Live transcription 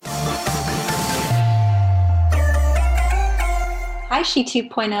Hi, She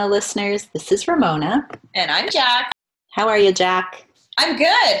 2.0 listeners. This is Ramona. And I'm Jack. How are you, Jack? I'm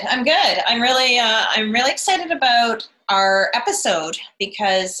good. I'm really excited about our episode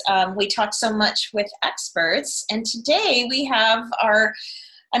because we talk so much with experts, and today we have our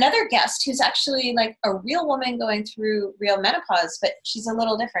another guest who's actually like a real woman going through real menopause, but she's a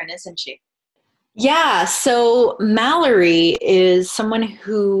little different, isn't she? Yeah, so Mallory is someone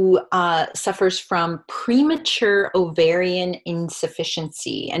who suffers from premature ovarian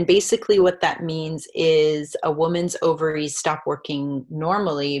insufficiency. And basically, what that means is a woman's ovaries stop working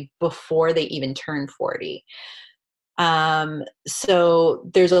normally before they even turn 40. So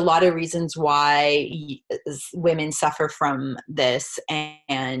there's a lot of reasons why women suffer from this,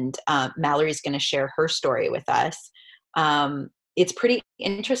 and Mallory's going to share her story with us. It's pretty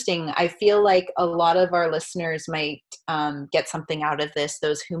interesting. I feel like a lot of our listeners might get something out of this,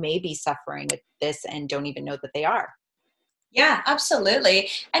 those who may be suffering with this and don't even know that they are. Yeah, absolutely.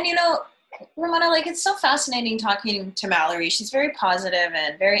 And Ramona, like, it's so fascinating talking to Mallory. She's very positive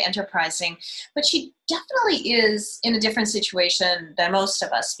and very enterprising, but she definitely is in a different situation than most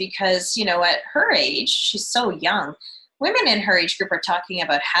of us because, at her age, she's so young. Women in her age group are talking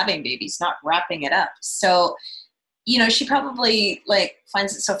about having babies, not wrapping it up. So, she probably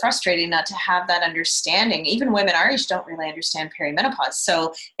finds it so frustrating not to have that understanding. Even women our age don't really understand perimenopause.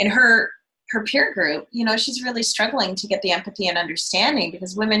 So in her peer group, she's really struggling to get the empathy and understanding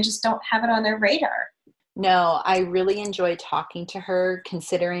because women just don't have it on their radar. No, I really enjoy talking to her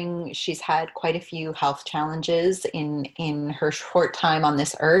considering she's had quite a few health challenges in her short time on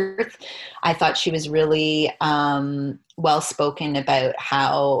this earth. I thought she was really well spoken about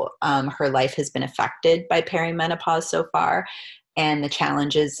how her life has been affected by perimenopause so far and the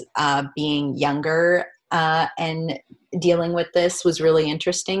challenges being younger and dealing with this was really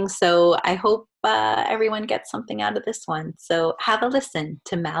interesting. So I hope everyone gets something out of this one. So have a listen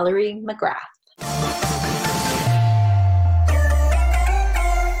to Mallory McGrath.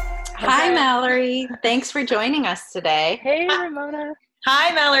 Hi, Mallory. Thanks for joining us today. Hey, Ramona.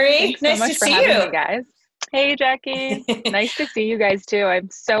 Hi, Mallory. Thanks so much for having me, guys. Hey, Jackie. Nice to see you guys, too. I'm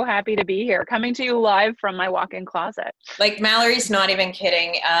so happy to be here, coming to you live from my walk-in closet. Like, Mallory's not even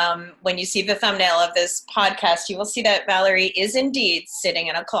kidding. When you see the thumbnail of this podcast, you will see that Mallory is indeed sitting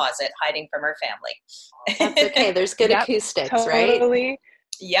in a closet, hiding from her family. That's okay. There's good acoustics, right? Totally.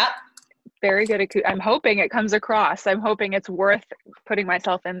 Yep. Very good. I'm hoping it comes across. I'm hoping it's worth putting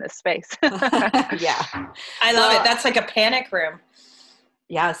myself in this space. Yeah. I love it. That's like a panic room.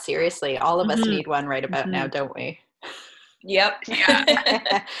 Yeah, seriously. All of us need one right about now, don't we? Yep.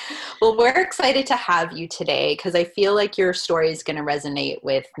 Yeah. Well, we're excited to have you today because I feel like your story is going to resonate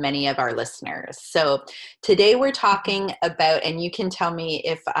with many of our listeners. So today we're talking about, and you can tell me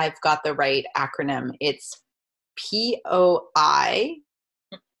if I've got the right acronym, it's POI,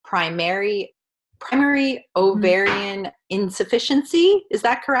 primary ovarian insufficiency. Is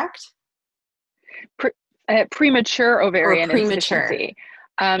that correct? Premature ovarian insufficiency.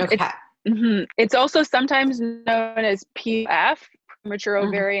 Okay. It's also sometimes known as PF, premature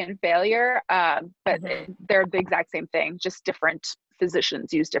ovarian failure, but they're the exact same thing, just different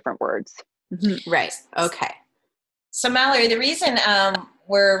physicians use different words. Right. Okay. So Mallory, the reason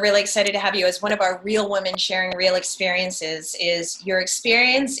we're really excited to have you as one of our real women sharing real experiences is your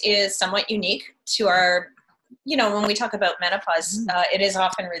experience is somewhat unique to our, when we talk about menopause, it is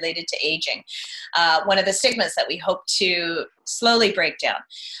often related to aging. One of the stigmas that we hope to slowly break down.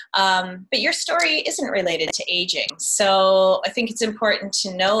 But your story isn't related to aging. So I think it's important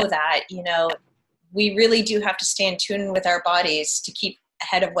to know that, we really do have to stay in tune with our bodies to keep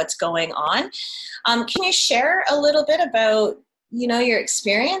ahead of what's going on. Can you share a little bit about, your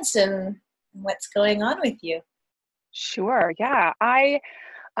experience and what's going on with you? Sure. Yeah. I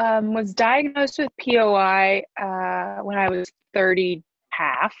was diagnosed with POI when I was 30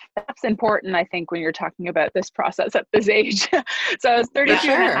 half. That's important, I think, when you're talking about this process at this age. So I was 32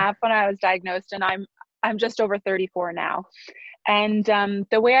 and a half when I was diagnosed, and I'm just over 34 now. And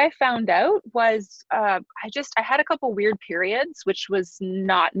the way I found out was I had a couple weird periods, which was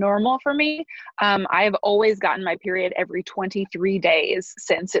not normal for me. I've always gotten my period every 23 days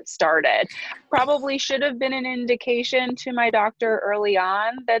since it started. Probably should have been an indication to my doctor early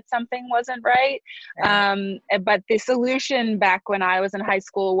on that something wasn't right. But the solution back when I was in high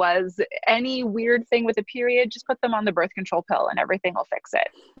school was any weird thing with a period, just put them on the birth control pill and everything will fix it.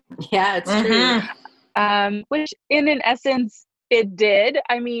 Yeah, it's true. Which in essence, it did.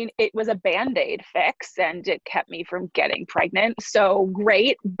 I mean, it was a Band-Aid fix and it kept me from getting pregnant. So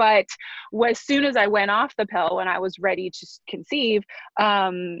great. But as soon as I went off the pill, when I was ready to conceive,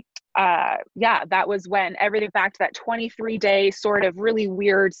 yeah, that was when everything back to that 23-day sort of really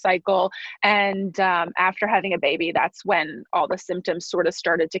weird cycle. And after having a baby, that's when all the symptoms sort of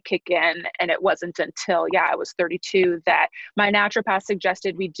started to kick in. And it wasn't until, yeah, I was 32 that my naturopath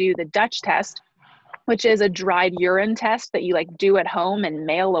suggested we do the Dutch test, which is a dried urine test that you like do at home and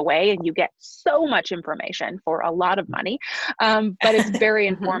mail away, and you get so much information for a lot of money, but it's very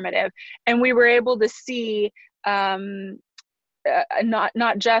informative. And we were able to see not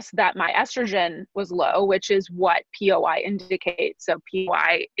just that my estrogen was low, which is what POI indicates. So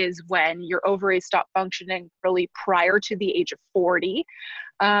POI is when your ovaries stop functioning really prior to the age of 40.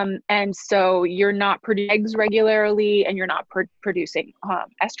 And so you're not producing eggs regularly, and you're not producing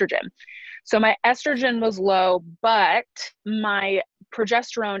estrogen. So my estrogen was low, but my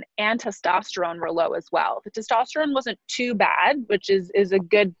progesterone and testosterone were low as well. The testosterone wasn't too bad, which is a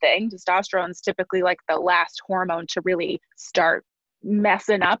good thing. Testosterone is typically like the last hormone to really start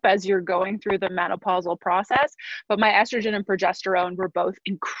messing up as you're going through the menopausal process. But my estrogen and progesterone were both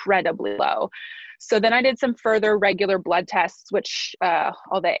incredibly low. So then I did some further regular blood tests, which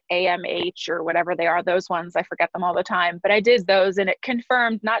all the AMH or whatever they are, those ones, I forget them all the time. But I did those, and it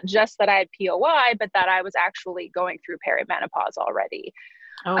confirmed not just that I had POI, but that I was actually going through perimenopause already.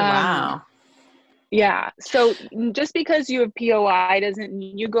 Oh, wow. Yeah. So just because you have POI doesn't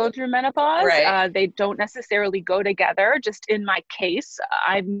mean you go through menopause. Right. They don't necessarily go together. Just in my case,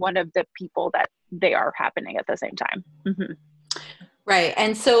 I'm one of the people that they are happening at the same time. Mm-hmm. Right.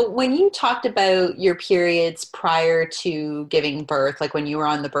 And so when you talked about your periods prior to giving birth, like when you were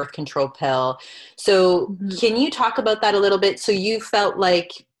on the birth control pill, so can you talk about that a little bit? So you felt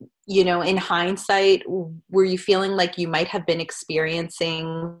like, you know, in hindsight, were you feeling like you might have been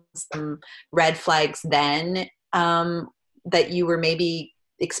experiencing some red flags then, that you were maybe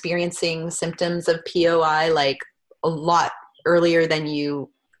experiencing symptoms of POI like a lot earlier than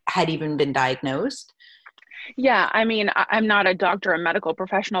you had even been diagnosed? Yeah, I mean, I'm not a doctor or medical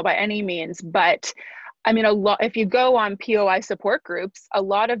professional by any means, but I mean, if you go on POI support groups, a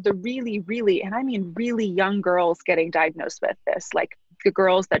lot of the really, really, and I mean really young girls getting diagnosed with this, like the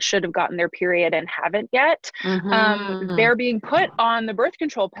girls that should have gotten their period and haven't yet, they're being put on the birth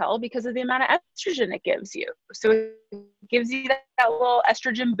control pill because of the amount of estrogen it gives you. So it gives you that little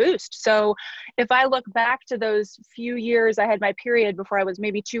estrogen boost. So if I look back to those few years I had my period before, I was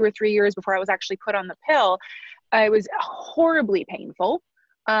maybe 2 or 3 years before I was actually put on the pill, it was horribly painful,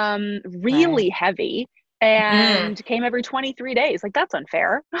 really heavy, and came every 23 days. Like, that's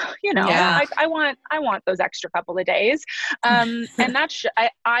unfair. You know, Yeah. I want those extra couple of days. And that's,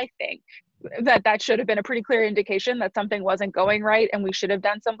 I think that should have been a pretty clear indication that something wasn't going right and we should have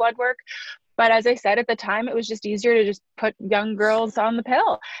done some blood work. But as I said, at the time, it was just easier to just put young girls on the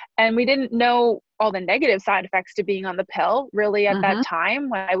pill. And we didn't know all the negative side effects to being on the pill really at that time.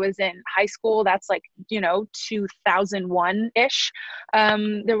 When I was in high school, that's like, 2001-ish.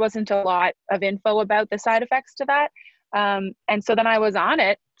 There wasn't a lot of info about the side effects to that. And so then I was on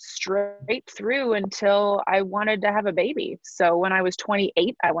it straight through until I wanted to have a baby. So when I was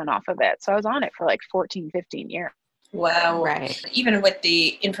 28, I went off of it. So I was on it for like 14, 15 years. Wow. Right. Even with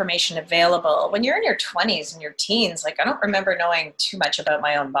the information available, when you're in your 20s and your teens, like I don't remember knowing too much about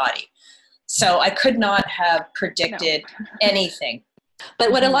my own body. So I could not have predicted anything.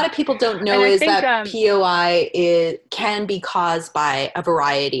 But what a lot of people don't know is that POI can be caused by a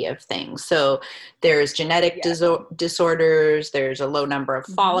variety of things. So there's genetic disorders, there's a low number of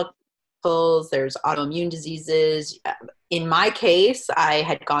follicles, there's autoimmune diseases. In my case, I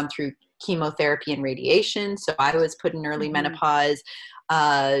had gone through chemotherapy and radiation, so I was put in early menopause,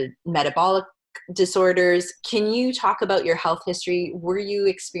 metabolic disorders. Can you talk about your health history? Were you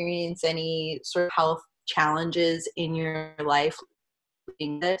experiencing any sort of health challenges in your life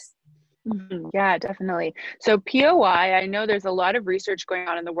doing this? Yeah, definitely. So POI, I know there's a lot of research going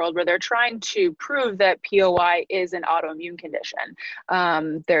on in the world where they're trying to prove that POI is an autoimmune condition.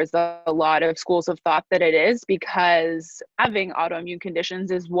 There's a lot of schools of thought that it is, because having autoimmune conditions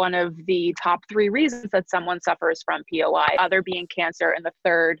is one of the top 3 reasons that someone suffers from POI, other being cancer, and the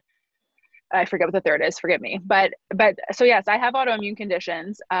third, I forget what the third is, forgive me. But so yes, I have autoimmune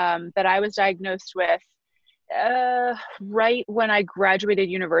conditions that I was diagnosed with right when I graduated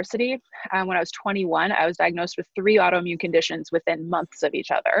university. When I was 21, I was diagnosed with 3 autoimmune conditions within months of each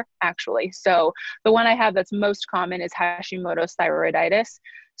other, actually. So the one I have that's most common is Hashimoto's thyroiditis.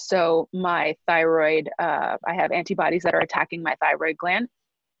 So my thyroid, I have antibodies that are attacking my thyroid gland,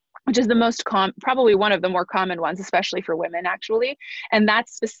 which is the most probably one of the more common ones, especially for women, actually. And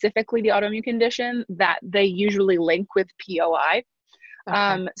that's specifically the autoimmune condition that they usually link with POI.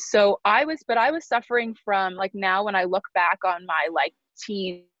 So I was suffering from, like, now when I look back on my like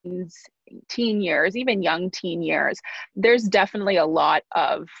teen years, even young teen years, there's definitely a lot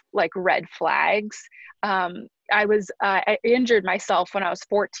of like red flags. I injured myself when I was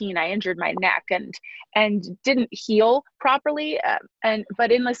 14. I injured my neck and didn't heal properly,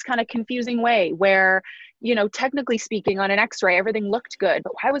 but in this kind of confusing way where, you know, technically speaking, on an X-ray, everything looked good,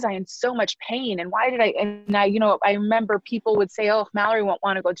 but why was I in so much pain? And why did you know, I remember people would say, oh, Mallory won't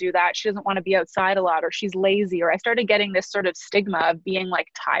want to go do that. She doesn't want to be outside a lot, or she's lazy. Or I started getting this sort of stigma of being like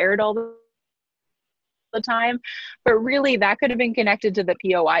tired all the time, but really that could have been connected to the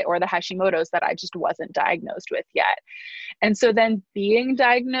POI or the Hashimoto's that I just wasn't diagnosed with yet. And so then being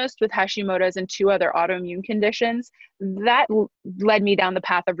diagnosed with Hashimoto's and 2 other autoimmune conditions, that led me down the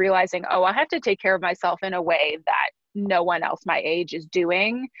path of realizing, oh, I have to take care of myself in a way that no one else my age is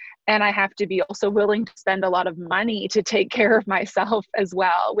doing. And I have to be also willing to spend a lot of money to take care of myself as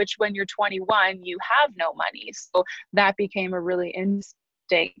well, which when you're 21, you have no money. So that became a really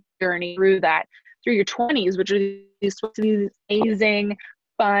interesting journey through your 20s, which are supposed to be these amazing,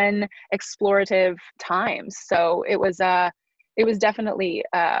 fun, explorative times. So it was definitely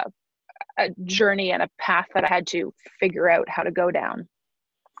a journey and a path that I had to figure out how to go down.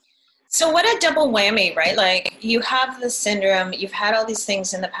 So what a double whammy, right? Like you have the syndrome, you've had all these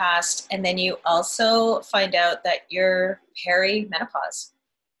things in the past, and then you also find out that you're perimenopause.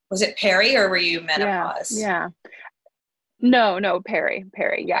 Was it peri or were you menopause? Yeah. No, peri.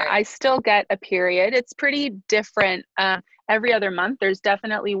 Yeah, I still get a period. It's pretty different. Every other month, there's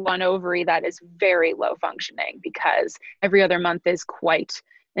definitely one ovary that is very low functioning because every other month is quite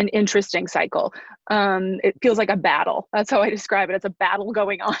an interesting cycle. It feels like a battle. That's how I describe it. It's a battle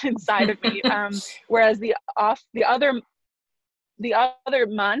going on inside of me. Whereas the other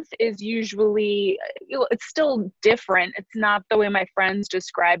month is usually, it's still different. It's not the way my friends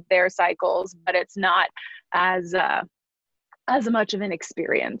describe their cycles, but it's not as much of an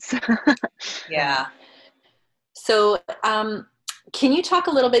experience. Yeah. So, can you talk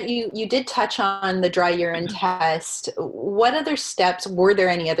a little bit, you did touch on the dry urine test. What other steps, were there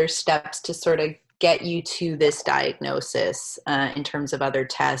any other steps to sort of get you to this diagnosis in terms of other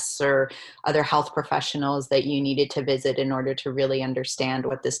tests or other health professionals that you needed to visit in order to really understand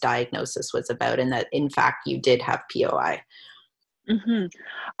what this diagnosis was about and that in fact you did have POI? Mm-hmm.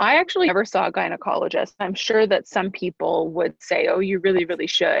 I actually never saw a gynecologist. I'm sure that some people would say, oh, you really, really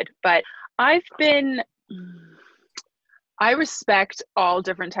should. But I respect all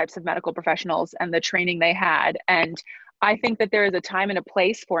different types of medical professionals and the training they had. And I think that there is a time and a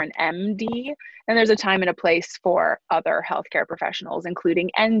place for an MD, and there's a time and a place for other healthcare professionals, including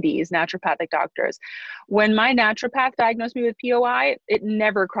NDs, naturopathic doctors. When my naturopath diagnosed me with POI, it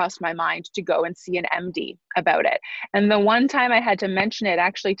never crossed my mind to go and see an MD about it. And the one time I had to mention it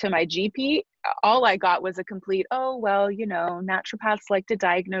actually to my GP, all I got was a complete, oh, well, you know, naturopaths like to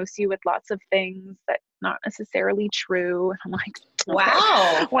diagnose you with lots of things that not necessarily true. I'm like, okay.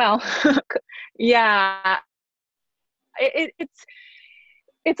 Wow. Well, yeah.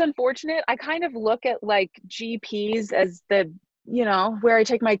 It's unfortunate. I kind of look at like GPs as the, you know, where I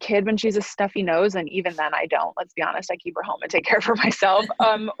take my kid when she's a stuffy nose, and even then I don't, let's be honest, I keep her home and take care of her myself.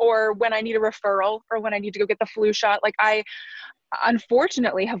 Or when I need a referral or when I need to go get the flu shot. Like I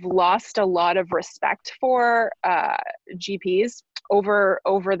unfortunately have lost a lot of respect for GPs over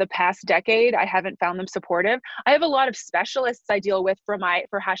the past decade. I haven't found them supportive. I have a lot of specialists I deal with for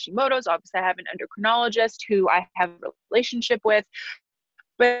Hashimoto's. Obviously, I have an endocrinologist who I have a relationship with,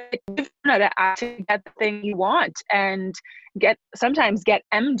 but to get the thing you want and sometimes get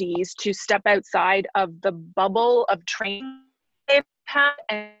MDs to step outside of the bubble of training they've had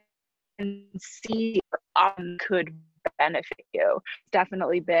and see what could benefit you. It's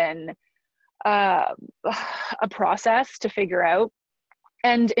definitely been a process to figure out.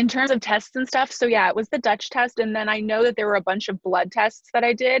 And in terms of tests and stuff, so yeah, it was the Dutch test. And then I know that there were a bunch of blood tests that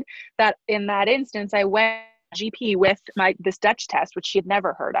I did that in that instance, I went to GP with this Dutch test, which she had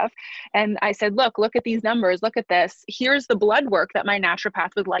never heard of. And I said, look at these numbers, look at this. Here's the blood work that my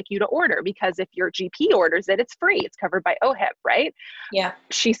naturopath would like you to order, because if your GP orders it, it's free. It's covered by OHIP, right? Yeah.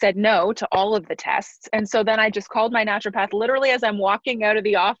 She said no to all of the tests. And so then I just called my naturopath literally as I'm walking out of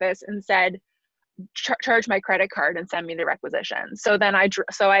the office and said, charge my credit card and send me the requisitions. So then I'd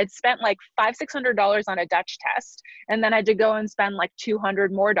spent like $500-600 on a Dutch test, and then I had to go and spend like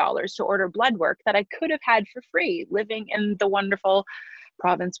 $200 more to order blood work that I could have had for free living in the wonderful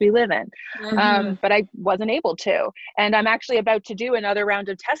province we live in. Mm-hmm. But I wasn't able to. And I'm actually about to do another round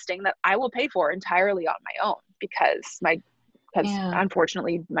of testing that I will pay for entirely on my own, because my because Yeah.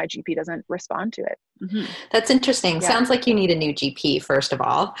 unfortunately my GP doesn't respond to it. Mm-hmm. That's interesting. Yeah. Sounds like you need a new GP, first of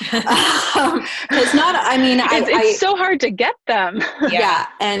all. Because not, I mean, it's so hard to get them. Yeah.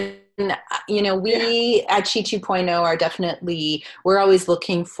 And, we at She 2.0 are definitely, we're always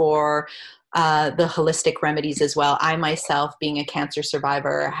looking for the holistic remedies as well. I myself, being a cancer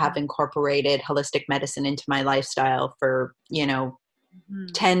survivor, have incorporated holistic medicine into my lifestyle for,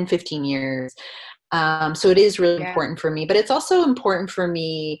 10, 15 years. So it is really important for me, but it's also important for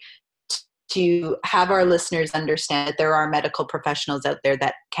me to have our listeners understand that there are medical professionals out there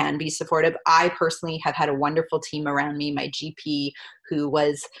that can be supportive. I personally have had a wonderful team around me, my GP, who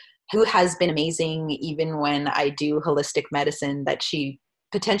has been amazing, even when I do holistic medicine, that she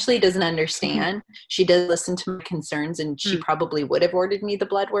potentially doesn't understand. Mm-hmm. She does listen to my concerns, and she probably would have ordered me the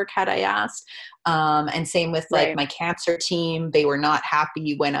blood work had I asked. And same with like my cancer team. They were not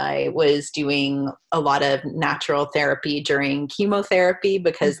happy when I was doing a lot of natural therapy during chemotherapy,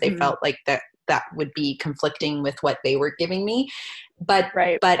 because they felt like that would be conflicting with what they were giving me. But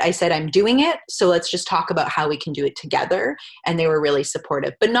I said, I'm doing it, so let's just talk about how we can do it together. And they were really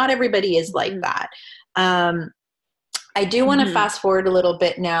supportive. But not everybody is like that. I do want to fast forward a little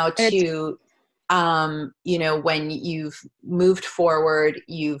bit now to, when you've moved forward,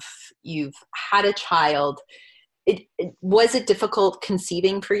 you've had a child. Was it difficult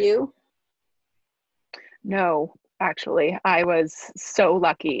conceiving for you? No, actually, I was so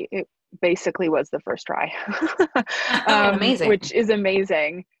lucky. It basically was the first try. Amazing. Which is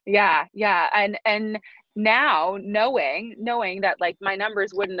amazing. Yeah. And now knowing that like my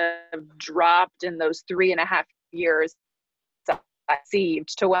numbers wouldn't have dropped in those 3.5 years I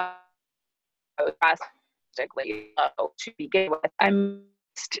conceived to what I was drastically low to begin with. I'm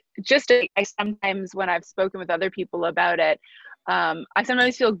I sometimes, when I've spoken with other people about it, I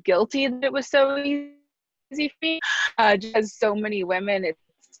sometimes feel guilty that it was so easy for me, just as so many women, it's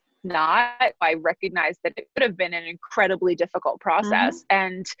not. I recognize that it could have been an incredibly difficult process,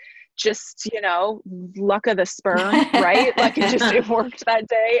 and just, luck of the sperm, right? Like it worked that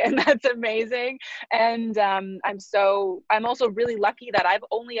day, and that's amazing. And I'm also really lucky that I've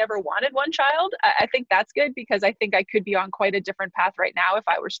only ever wanted one child. I think that's good, because I think I could be on quite a different path right now if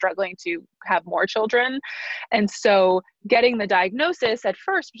I were struggling to have more children. And so getting the diagnosis at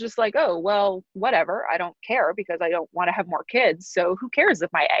first was just like, oh, well, whatever. I don't care, because I don't want to have more kids. So who cares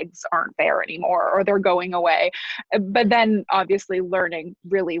if my eggs aren't there anymore or they're going away? But then obviously learning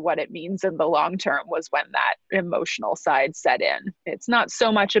really what it means in the long term was when that emotional side set in. It's not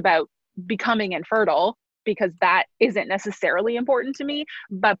so much about becoming infertile, because that isn't necessarily important to me,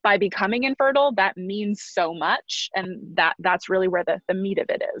 but by becoming infertile, that means so much. And that's really where the meat of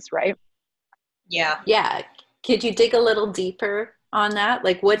it is, right? Yeah. Could you dig a little deeper on that?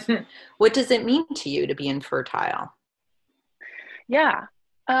 Like what does it mean to you to be infertile? Yeah.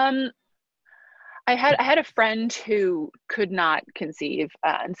 I had a friend who could not conceive,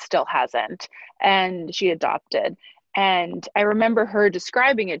 and still hasn't, and she adopted. And I remember her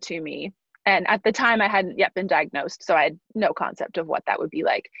describing it to me. And at the time I hadn't yet been diagnosed, so I had no concept of what that would be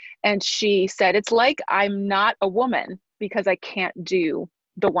like. And she said, it's like I'm not a woman because I can't do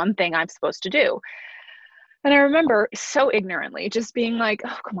the one thing I'm supposed to do. And I remember so ignorantly just being like,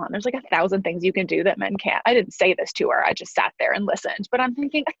 oh, come on, there's like 1,000 things you can do that men can't. I didn't say this to her. I just sat there and listened. But I'm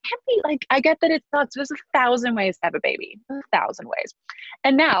thinking, I can't be like, I get that it sucks. There's 1,000 ways to have a baby, 1,000 ways.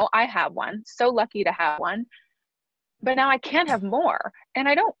 And now I have one, so lucky to have one. But now I can't have more. And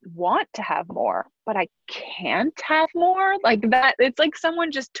I don't want to have more, but I can't have more. Like that, it's like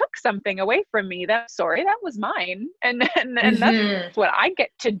someone just took something away from me. That was mine. And that's what I get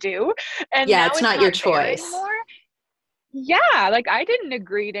to do. And yeah, it's not your choice anymore. Yeah, like I didn't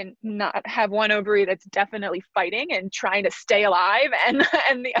agree to not have one ovary that's definitely fighting and trying to stay alive, and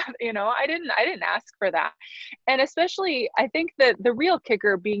the I didn't ask for that. And especially I think that the real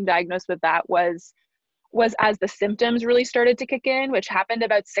kicker being diagnosed with that was as the symptoms really started to kick in, which happened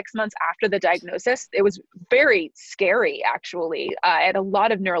about 6 months after the diagnosis. It was very scary, actually. I had a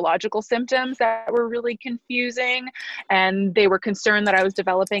lot of neurological symptoms that were really confusing, and they were concerned that I was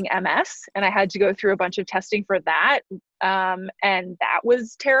developing MS, and I had to go through a bunch of testing for that. And that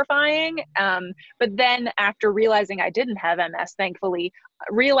was terrifying. But then after realizing I didn't have MS, thankfully,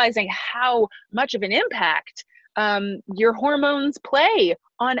 realizing how much of an impact your hormones play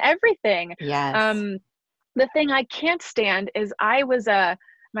on everything. Yes. The thing I can't stand is my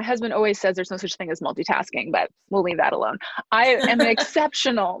husband always says there's no such thing as multitasking, but we'll leave that alone. I am an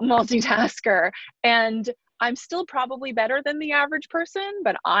exceptional multitasker, and I'm still probably better than the average person,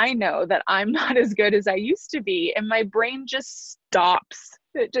 but I know that I'm not as good as I used to be, and my brain just stops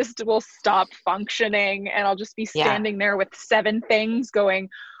It just will stop functioning, and I'll just be standing there with 7 things going,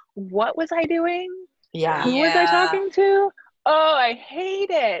 what was I doing? Yeah. Who was I talking to? Oh, I hate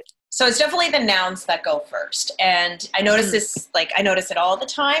it. So it's definitely the nouns that go first. And I notice this, like I notice it all the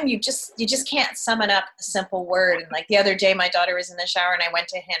time. You just can't summon up a simple word. And like the other day, my daughter was in the shower and I went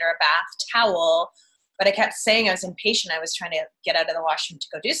to hand her a bath towel, but I kept saying I was impatient. I was trying to get out of the washroom to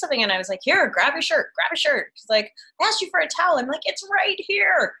go do something. And I was like, here, grab a shirt. She's like, I asked you for a towel. I'm like, it's right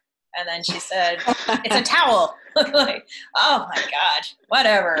here. And then she said, it's a towel. I'm like, oh my God,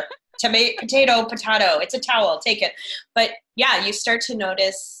 whatever. Potato, it's a towel, take it. But yeah, you start to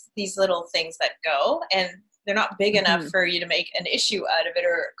notice these little things that go, and they're not big enough for you to make an issue out of it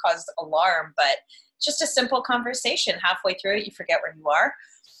or cause alarm, but just a simple conversation. Halfway through it, you forget where you are.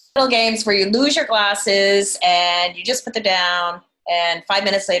 Little games where you lose your glasses and you just put them down, and 5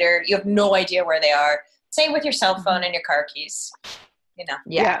 minutes later, you have no idea where they are. Same with your cell phone and your car keys, you know?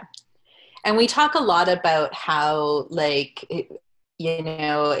 Yeah. And we talk a lot about how, like,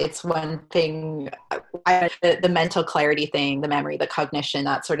 it's one thing, the mental clarity thing, the memory, the cognition,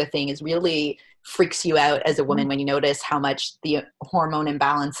 that sort of thing is really freaks you out as a woman when you notice how much the hormone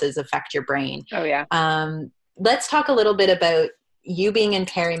imbalances affect your brain. Oh, yeah. Let's talk a little bit about you being in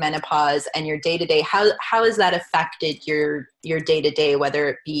perimenopause and your day-to-day. How has that affected your day-to-day, whether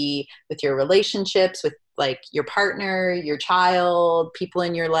it be with your relationships, with like your partner, your child, people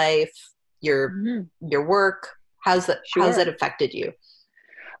in your life, your work? How's it affected you?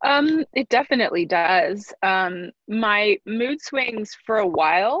 It definitely does. My mood swings for a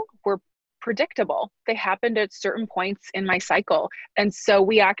while were predictable. They happened at certain points in my cycle. And so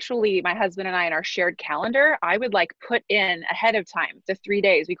we actually, my husband and I, in our shared calendar, I would like put in ahead of time the 3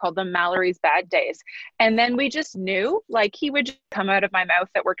 days. We called them Mallory's bad days. And then we just knew, like, he would just come out of my mouth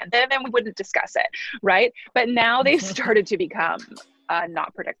that we're, and then we wouldn't discuss it. Right. But now they've started to become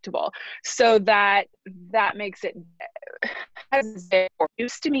not predictable. So that makes it,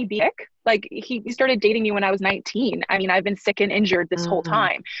 used to me be sick. Like he started dating me when I was 19. I mean, I've been sick and injured this whole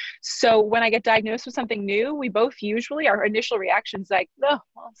time. So when I get diagnosed with something new, we both usually, our initial reaction's like, oh,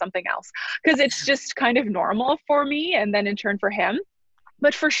 well, something else. Because it's just kind of normal for me and then in turn for him.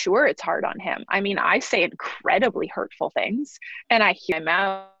 But for sure, it's hard on him. I mean, I say incredibly hurtful things and I hear my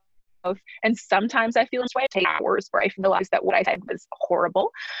mouth. And sometimes I feel this way. I take hours where I realize that what I said was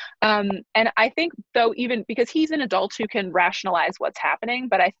horrible. And I think, though, even because he's an adult who can rationalize what's happening,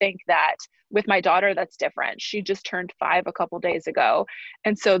 but I think that with my daughter, that's different. She just turned 5 a couple days ago.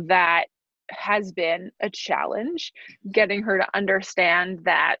 And so that has been a challenge, getting her to understand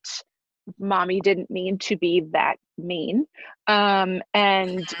that mommy didn't mean to be that mean,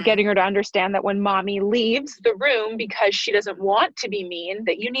 and getting her to understand that when mommy leaves the room because she doesn't want to be mean,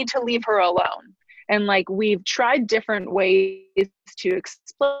 that you need to leave her alone. And like, we've tried different ways to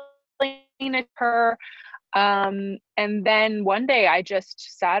explain it to her. And then one day I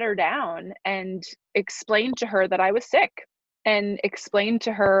just sat her down and explained to her that I was sick and explained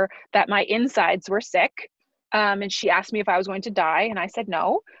to her that my insides were sick. And she asked me if I was going to die. And I said,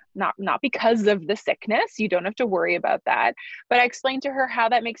 no, not because of the sickness. You don't have to worry about that. But I explained to her how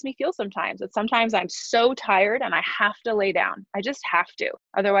that makes me feel sometimes. That sometimes I'm so tired and I have to lay down. I just have to.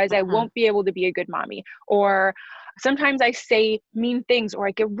 Otherwise, I won't be able to be a good mommy. Or sometimes I say mean things or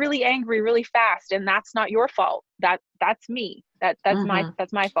I get really angry really fast. And that's not your fault. That's me. That's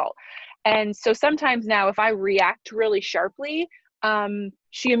my fault. And so sometimes now if I react really sharply,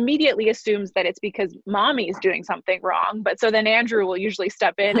 she immediately assumes that it's because mommy's doing something wrong. But so then Andrew will usually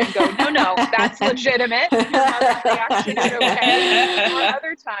step in and go, no, that's legitimate. Your mother's reaction is okay.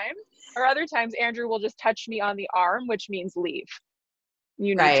 Or other times Andrew will just touch me on the arm, which means leave.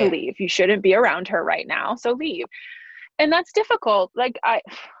 You need to leave. You shouldn't be around her right now. So leave. And that's difficult. Like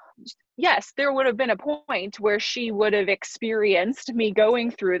yes, there would have been a point where she would have experienced me going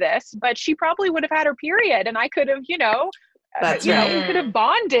through this, but she probably would have had her period and I could have, That's we right. could have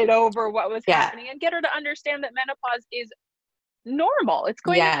bonded over what was happening and get her to understand that menopause is normal. It's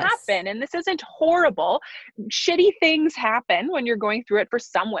going to happen. And this isn't horrible. Shitty things happen when you're going through it for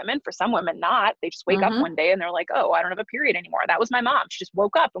some women not. They just wake up one day and they're like, oh, I don't have a period anymore. That was my mom. She just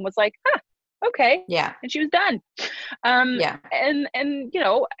woke up and was like, okay. Yeah. And she was done. And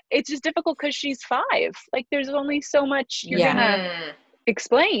it's just difficult because she's 5. Like there's only so much you're gonna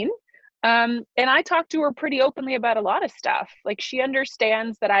explain. And I talk to her pretty openly about a lot of stuff. Like she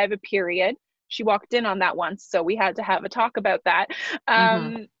understands that I have a period. She walked in on that once, so we had to have a talk about that.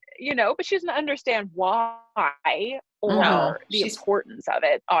 But she doesn't understand why or the importance of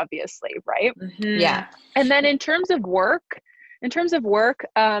it, obviously, right? Yeah. And then in terms of work,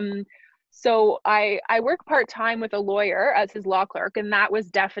 So I work part-time with a lawyer as his law clerk, and that was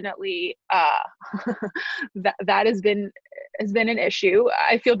definitely that has been an issue.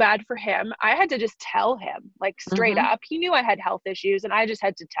 I feel bad for him. I had to just tell him, like, straight Mm-hmm. up. He knew I had health issues, and I just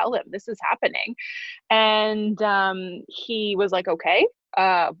had to tell him this is happening. And he was like, okay,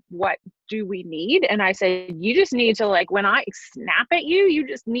 what do we need? And I said, you just need to, like, when I snap at you, you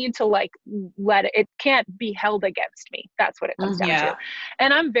just need to, like, let it can't be held against me. That's what it comes down Mm-hmm. to. Yeah.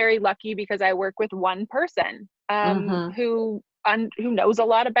 And I'm very lucky because I work with one person Mm-hmm. who knows a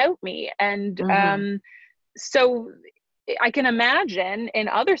lot about me. And Mm-hmm. so I can imagine in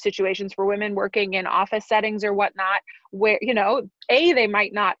other situations for women working in office settings or whatnot, where, you know, A, they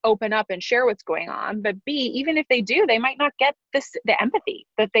might not open up and share what's going on, but B, even if they do, they might not get the empathy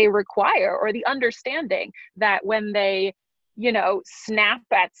that they require, or the understanding that when they, you know, snap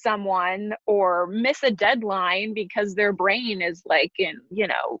at someone or miss a deadline because their brain is like in, you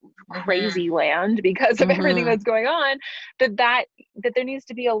know, Mm-hmm. crazy land because of everything Mm-hmm. that's going on, that there needs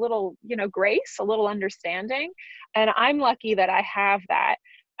to be a little, you know, grace, a little understanding. And I'm lucky that I have that.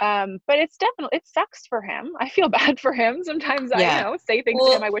 But it's definitely, it sucks for him. I feel bad for him. Sometimes I, you Yeah. know, say things to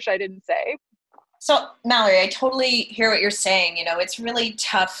him Well, I wish I didn't say. so Mallory, I totally hear what you're saying. You know, it's really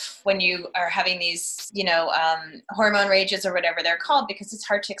tough when you are having these, hormone rages or whatever they're called, because it's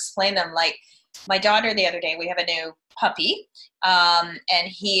hard to explain them. Like my daughter the other day, we have a new puppy, and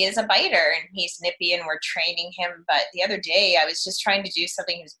he is a biter and he's nippy and we're training him. But the other day I was just trying to do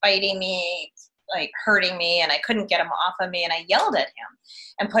something. He was biting me, like hurting me, and I couldn't get him off of me. And I yelled at him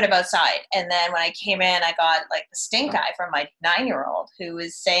and put him outside. And then when I came in, I got like the stink eye from my 9-year-old, who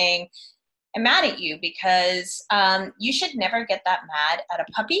was saying, I'm mad at you because you should never get that mad at a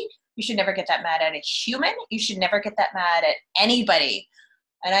puppy. You should never get that mad at a human. You should never get that mad at anybody.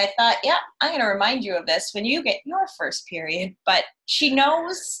 And I thought, yeah, I'm going to remind you of this when you get your first period. But she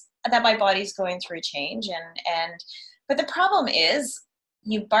knows that my body's going through change. But the problem is,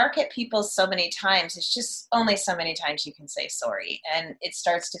 you bark at people so many times, it's just only so many times you can say sorry. And it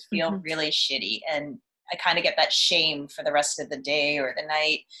starts to feel Mm-hmm. really shitty. And I kind of get that shame for the rest of the day or the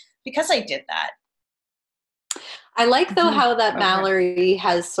night because I did that. I like though Mm-hmm. how that Okay. Mallory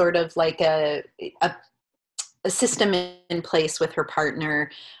has sort of like a system in place with her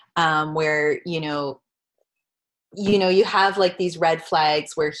partner, where you have like these red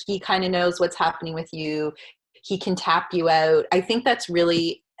flags where he kind of knows what's happening with you. He can tap you out. I think that's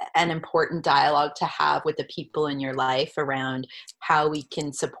really an important dialogue to have with the people in your life around how we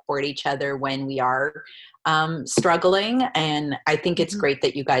can support each other when we are struggling. And I think it's Mm-hmm. great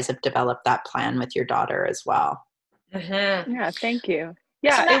that you guys have developed that plan with your daughter as well. Mm-hmm. Yeah, thank you.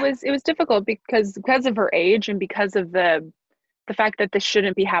 So Yeah, now, it was difficult because of her age and because of the fact that this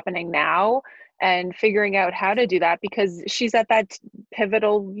shouldn't be happening now, and figuring out how to do that, because she's at that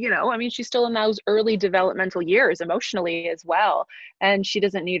pivotal, you know, I mean, she's still in those early developmental years emotionally as well. And she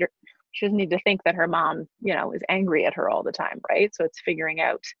doesn't need to think that her mom, you know, is angry at her all the time, right? So it's figuring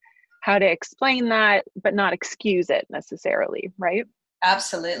out how to explain that, but not excuse it necessarily, right?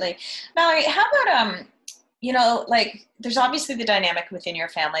 absolutely. Mallory, how about like there's obviously the dynamic within your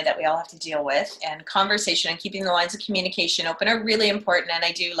family that we all have to deal with, and conversation and keeping the lines of communication open are really important. And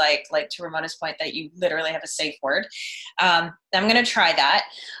I do like to Ramona's point that you literally have a safe word. I'm going to try that.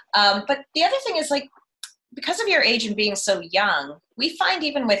 But the other thing is, like, because of your age and being so young, we find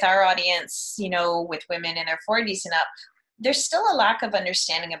even with our audience, with women in their 40s and up, there's still a lack of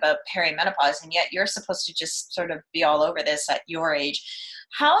understanding about perimenopause, and yet you're supposed to just sort of be all over this at your age.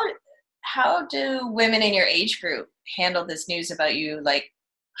 How how do women in your age group handle this news about you? Like,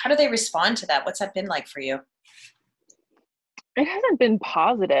 how do they respond to that? What's that been like for you? It hasn't been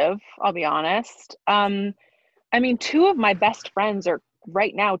positive, I'll be honest. I mean, two of my best friends are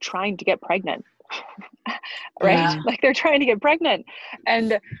right now trying to get pregnant, right? Yeah, Mm. Like they're trying to get pregnant,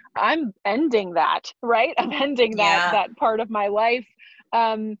 and I'm ending that, right? I'm ending yeah, that part of my life.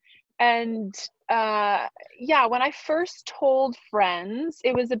 Um, and yeah, when I first told friends,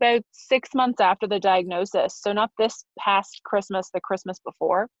 it was about 6 months after the diagnosis. So not this past Christmas, the Christmas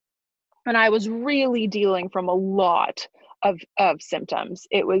before. And I was really dealing from a lot of symptoms.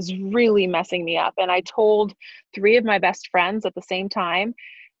 It was really messing me up. And I told three of my best friends at the same time,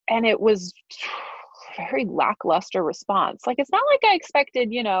 and it was very lackluster response. Like, it's not like I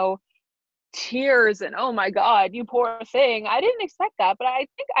expected, you know, tears and oh my god, you poor thing. I didn't expect that, but I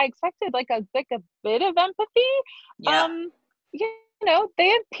think I expected like a bit of empathy. yeah, um you know, they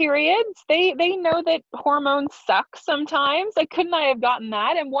have periods, they know that hormones suck sometimes. Like, couldn't I have gotten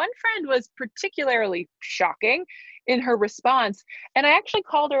that? And one friend was particularly shocking in her response, and I actually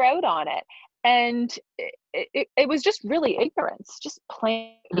called her out on it. And it was just really ignorance, just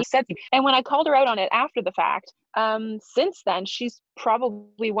plain said. And when I called her out on it after the fact, since then, she's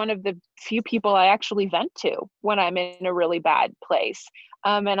probably one of the few people I actually vent to when I'm in a really bad place.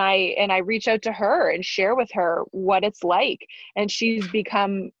 And I reach out to her and share with her what it's like. And she's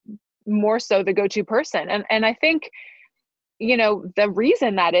become more so the go-to person. And I think, the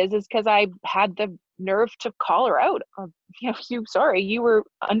reason that is because I had the nerve to call her out. You were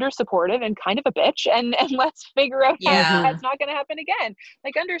under supportive and kind of a bitch, and let's figure out how that's not going to happen again.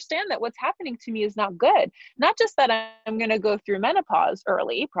 Like, understand that what's happening to me is not good. Not just that I'm going to go through menopause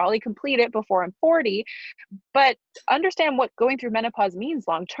early, probably complete it before I'm 40, but understand what going through menopause means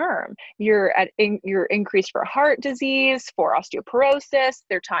long term. You're increased for heart disease, for osteoporosis.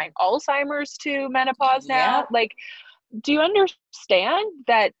 They're tying Alzheimer's to menopause now. Like, do you understand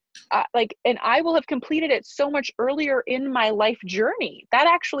that? And I will have completed it so much earlier in my life journey. That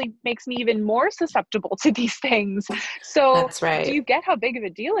actually makes me even more susceptible to these things. So that's right. Do you get how big of a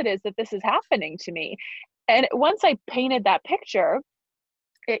deal it is that this is happening to me? And once I painted that picture,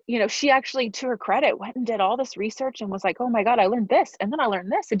 she actually, to her credit, went and did all this research and was like, oh my God, I learned this. And then I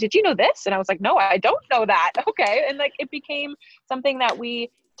learned this. And did you know this? And I was like, no, I don't know that. Okay. And like, it became something that we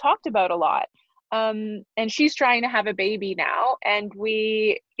talked about a lot. And she's trying to have a baby now, and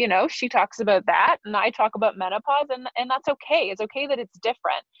she talks about that, and I talk about menopause, and that's okay. It's okay that it's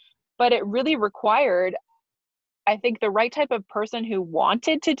different, but it really required, I think, the right type of person who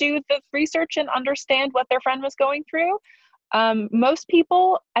wanted to do the research and understand what their friend was going through. Most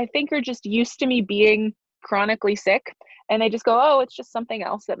people, I think, are just used to me being chronically sick, and they just go, oh, it's just something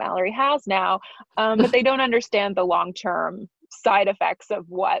else that Mallory has now. But they don't understand the long-term side effects of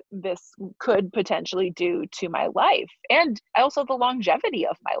what this could potentially do to my life, and also the longevity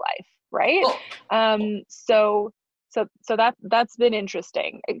of my life, right? So that's been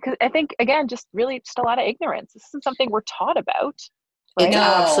interesting, because I think, again, just a lot of ignorance. This isn't something we're taught about. Right? It's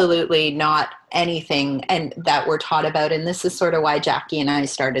absolutely not anything and that we're taught about. And this is sort of why Jackie and I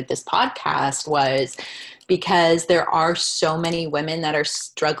started this podcast, was because there are so many women that are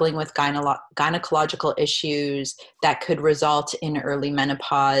struggling with gynecological issues that could result in early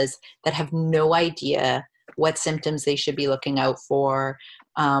menopause, that have no idea what symptoms they should be looking out for,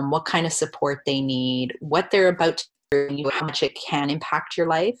 what kind of support they need, what they're about to do, how much it can impact your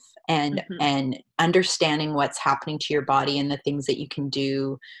life. And understanding what's happening to your body and the things that you can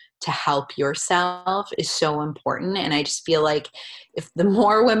do to help yourself is so important. And I just feel like if the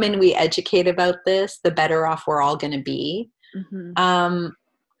more women we educate about this, the better off we're all going to be. And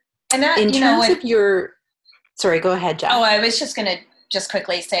that, in terms of your, sorry, go ahead, Jack. Oh, I was just going to just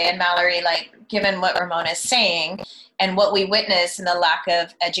quickly say, and Mallory, like, given what Ramona is saying and what we witness and the lack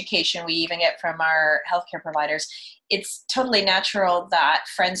of education we even get from our healthcare providers, it's totally natural that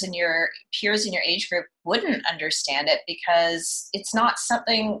friends and your peers in your age group wouldn't understand it, because it's not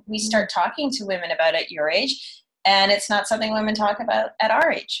something we start talking to women about at your age, and it's not something women talk about at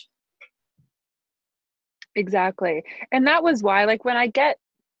our age. Exactly. And that was why, like, when I get,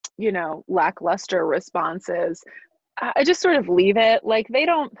 lackluster responses, I just sort of leave it. Like, they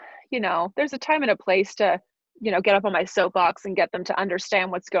don't, there's a time and a place to, get up on my soapbox and get them to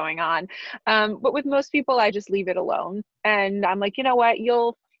understand what's going on. But with most people, I just leave it alone. And I'm like, you know what,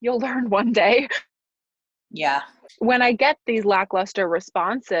 you'll learn one day. Yeah. When I get these lackluster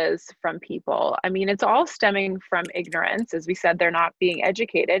responses from people, I mean, it's all stemming from ignorance. As we said, they're not being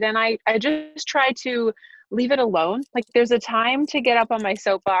educated. And I just try to leave it alone. Like, there's a time to get up on my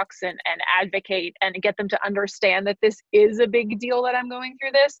soapbox and advocate and get them to understand that this is a big deal, that I'm going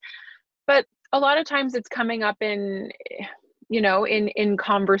through this. But a lot of times it's coming up in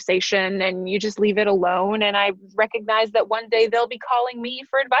conversation, and you just leave it alone. And I recognize that one day they'll be calling me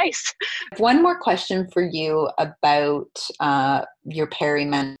for advice. One more question for you about your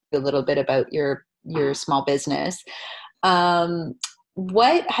perimenopause, a little bit about your small business.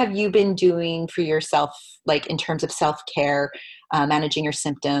 What have you been doing for yourself, like in terms of self-care, managing your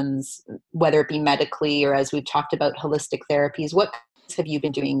symptoms, whether it be medically or, as we've talked about, holistic therapies? What have you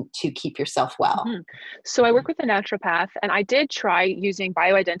been doing to keep yourself well? Mm-hmm. So I work with a naturopath, and I did try using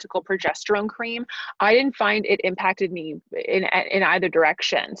bioidentical progesterone cream. I didn't find it impacted me in either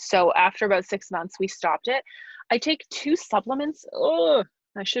direction. So after about 6 months, we stopped it. I take 2 supplements. Oh,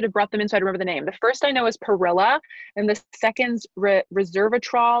 I should have brought them in so I remember the name. The first I know is Perilla, and the second's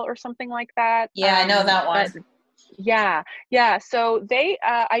Resveratrol or something like that. Yeah, I know that one. Yeah. So they,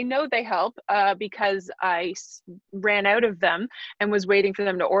 I know they help because I ran out of them and was waiting for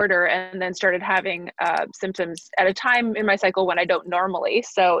them to order, and then started having symptoms at a time in my cycle when I don't normally.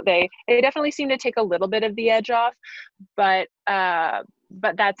 So they definitely seem to take a little bit of the edge off, but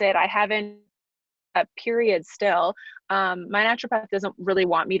that's it. I haven't period still, my naturopath doesn't really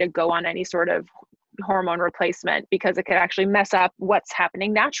want me to go on any sort of hormone replacement because it could actually mess up what's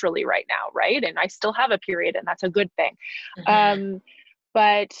happening naturally right now, right? And I still have a period, and that's a good thing.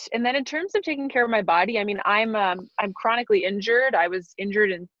 But and then in terms of taking care of my body, I mean, I'm chronically injured. I was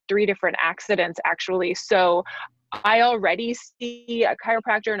injured in 3 different accidents actually. So I already see a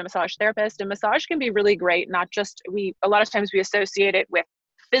chiropractor and a massage therapist, and massage can be really great. Not just a lot of times we associate it with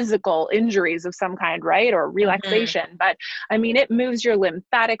physical injuries of some kind, right? Or relaxation. But I mean, it moves your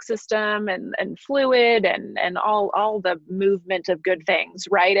lymphatic system and fluid and all the movement of good things,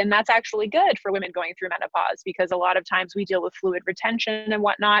 right? And that's actually good for women going through menopause, because a lot of times we deal with fluid retention and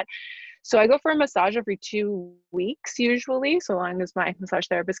whatnot. So I go for a massage every 2 weeks, usually, so long as my massage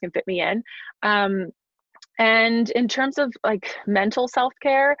therapist can fit me in. And in terms of like mental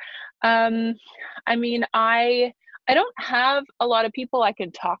self-care, I mean, I don't have a lot of people I can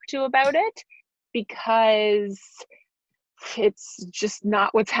talk to about it, because it's just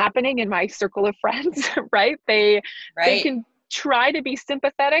not what's happening in my circle of friends, right? They can try to be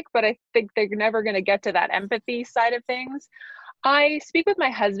sympathetic, but I think they're never going to get to that empathy side of things. I speak with my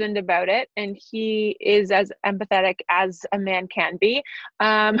husband about it, and he is as empathetic as a man can be.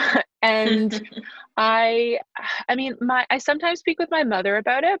 And I mean, I sometimes speak with my mother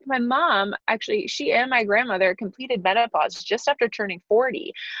about it. My mom, actually, she and my grandmother completed menopause just after turning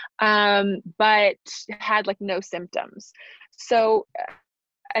 40, but had like no symptoms. So,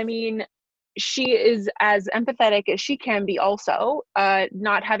 I mean, she is as empathetic as she can be also,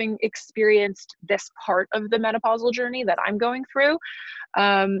 not having experienced this part of the menopausal journey that I'm going through.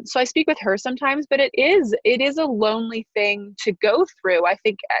 So I speak with her sometimes, but it is a lonely thing to go through, I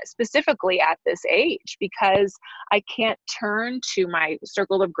think, specifically at this age, because I can't turn to my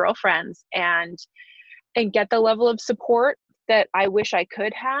circle of girlfriends and get the level of support that I wish I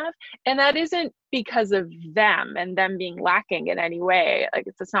could have. And that isn't because of them and them being lacking in any way. Like,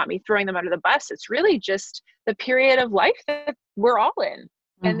 it's not me throwing them under the bus. It's really just the period of life that we're all in.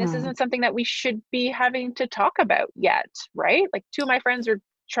 And this isn't something that we should be having to talk about yet, right? Like, 2 of my friends are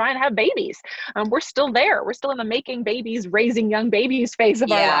trying to have babies. We're still there. We're still in the making babies, raising young babies phase of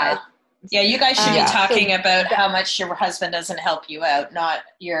our lives. Yeah, you guys should be talking about how much your husband doesn't help you out, not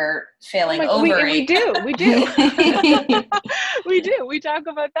your failing ovary. We do. We do. We talk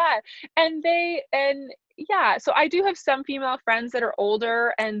about that. And so I do have some female friends that are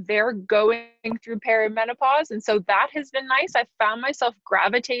older and they're going through perimenopause. And so that has been nice. I found myself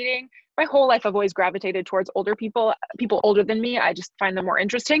gravitating. My whole life, I've always gravitated towards older people older than me. I just find them more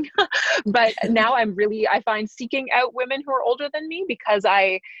interesting. But now I find seeking out women who are older than me, because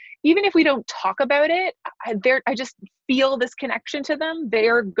even if we don't talk about it, I just feel this connection to them.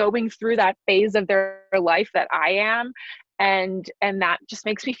 They're going through that phase of their life that I am. And that just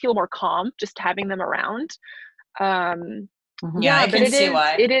makes me feel more calm, just having them around. I can see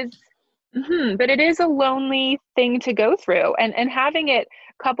why. It is, but it is a lonely thing to go through. And having it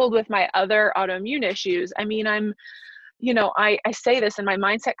coupled with my other autoimmune issues. I mean, I say this, and my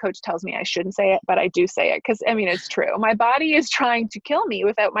mindset coach tells me I shouldn't say it, but I do say it because, I mean, it's true. My body is trying to kill me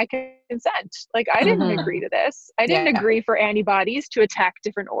without my consent. Like, I didn't agree to this. I didn't agree for antibodies to attack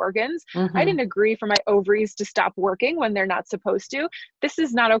different organs. I didn't agree for my ovaries to stop working when they're not supposed to. This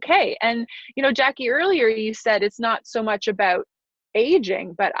is not okay. And, Jackie, earlier you said it's not so much about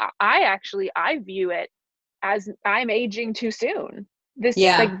aging, but I view it as I'm aging too soon.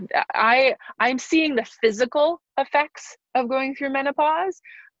 I'm seeing the physical effects of going through menopause.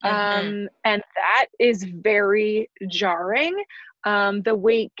 And that is very jarring. The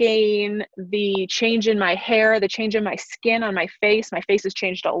weight gain, the change in my hair, the change in my skin on my face has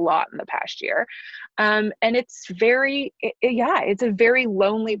changed a lot in the past year. And it's it's a very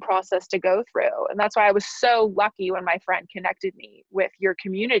lonely process to go through. And that's why I was so lucky when my friend connected me with your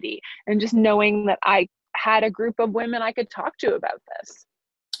community, and just knowing that I had a group of women I could talk to about this.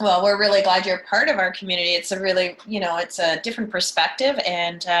 Well, we're really glad you're part of our community. It's a really, it's a different perspective,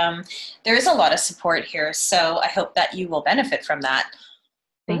 and there is a lot of support here. So I hope that you will benefit from that.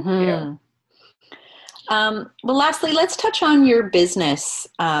 Thank you. Well, lastly, let's touch on your business,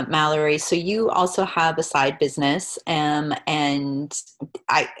 Mallory. So you also have a side business, and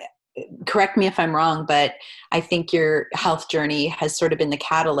correct me if I'm wrong, but I think your health journey has sort of been the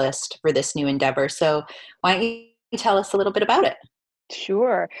catalyst for this new endeavor. So why don't you tell us a little bit about it?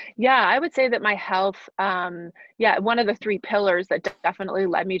 Sure. Yeah, I would say that my health, one of the 3 pillars that definitely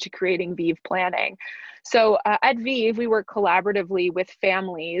led me to creating Vive Planning. So at ViiV, we work collaboratively with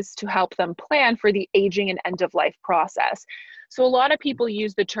families to help them plan for the aging and end of life process. So a lot of people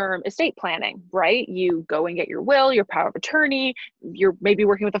use the term estate planning, right? You go and get your will, your power of attorney. You're maybe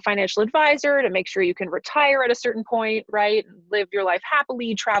working with a financial advisor to make sure you can retire at a certain point, right? Live your life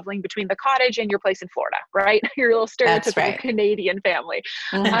happily, traveling between the cottage and your place in Florida, right? Your little That's stereotypical right. Canadian family.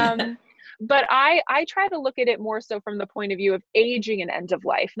 Mhm. But I try to look at it more so from the point of view of aging and end of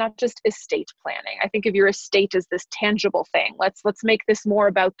life, not just estate planning. I think of your estate as this tangible thing. Let's make this more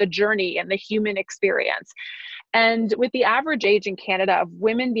about the journey and the human experience. And with the average age in Canada of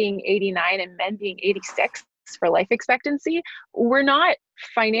women being 89 and men being 86 for life expectancy, we're not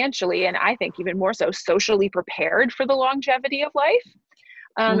financially, and I think even more so socially prepared for the longevity of life.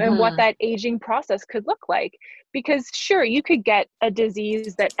 And what Mhm. that aging process could look like. Because sure, you could get a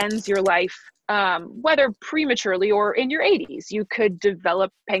disease that ends your life, whether prematurely or in your 80s. You could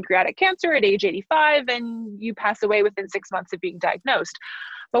develop pancreatic cancer at age 85 and you pass away within 6 months of being diagnosed.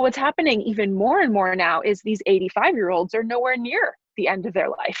 But what's happening even more and more now is these 85-year-olds are nowhere near the end of their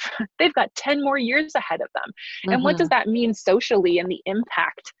life. They've got 10 more years ahead of them. And what does Mhm. that mean socially and the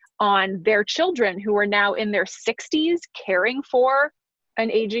impact on their children who are now in their 60s caring for an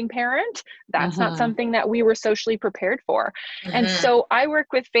aging parent? That's not Mhm. something that we were socially prepared for. And Mhm. so I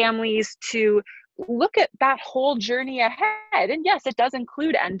work with families to look at that whole journey ahead. And yes, it does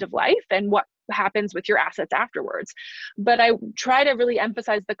include end of life and what happens with your assets afterwards. But I try to really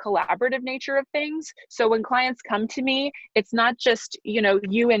emphasize the collaborative nature of things. So when clients come to me, it's not just,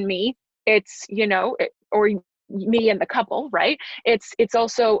 you and me. It's, or me and the couple, right? It's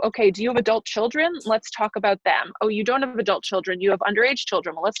also, okay, do you have adult children? Let's talk about them. Oh, you don't have adult children, you have underage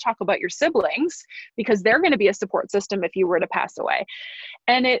children. Well, let's talk about your siblings because they're going to be a support system if you were to pass away.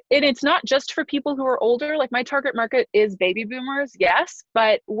 And it's not just for people who are older. Like my target market is baby boomers, yes.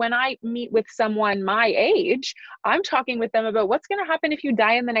 But when I meet with someone my age, I'm talking with them about what's going to happen if you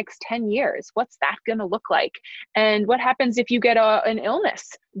die in the next 10 years. What's that going to look like? And what happens if you get an illness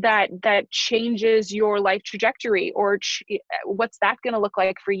that changes your life trajectory, or what's that going to look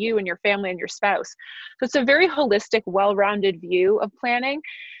like for you and your family and your spouse? So it's a very holistic, well-rounded view of planning.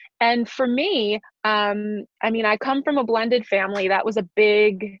 And for me, I come from a blended family. That was a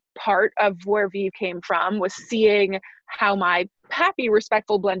big part of where ViiV came from, was seeing how my happy,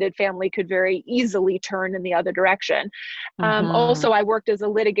 respectful, blended family could very easily turn in the other direction. Mhm. Also, I worked as a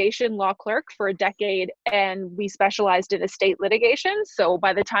litigation law clerk for a decade, and we specialized in estate litigation. So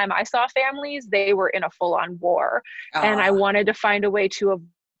by the time I saw families, they were in a full-on war. And I Oh. wanted to find a way to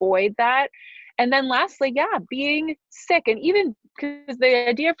avoid that. And then lastly, yeah, being sick. And even because the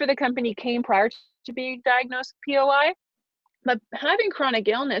idea for the company came prior to being diagnosed with POI, but having chronic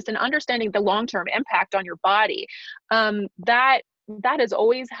illness and understanding the long-term impact on your body, that has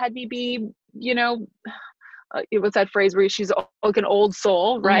always had me be, it was that phrase where she's like an old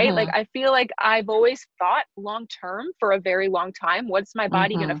soul, right? Like Mhm. I feel like I've always thought long term for a very long time. What's my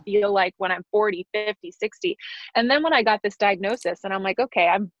body going to Mhm. feel like when I'm 40, 50, 60? And then when I got this diagnosis and I'm like, okay,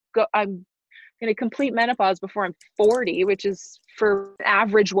 I'm going to complete menopause before I'm 40, which is for an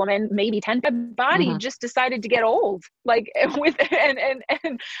average woman, maybe 10. My body Mhm. just decided to get old, like with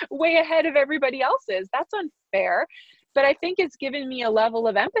and way ahead of everybody else's. That's unfair. But I think it's given me a level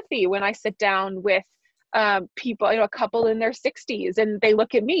of empathy when I sit down with people, a couple in their 60s, and they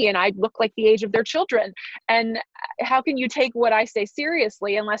look at me and I look like the age of their children. And how can you take what I say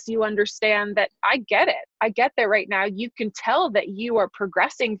seriously unless you understand that I get it? I get that right now. You can tell that you are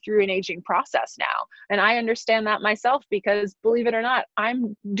progressing through an aging process now. And I understand that myself because, believe it or not,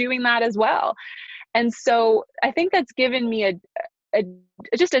 I'm doing that as well. And so I think that's given me a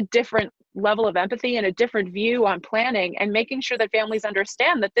just a different level of empathy and a different view on planning, and making sure that families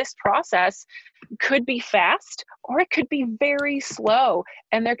understand that this process could be fast or it could be very slow,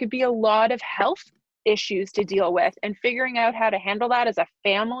 and there could be a lot of health issues to deal with, and figuring out how to handle that as a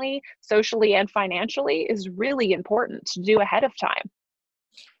family, socially and financially, is really important to do ahead of time.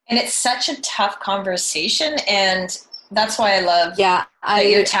 And it's such a tough conversation, and that's why I love Yeah, that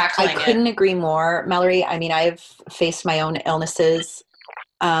you're I tackling it. couldn't agree more, Mallory. I mean, I've faced my own illnesses.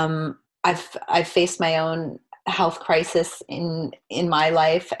 I've faced my own health crisis in my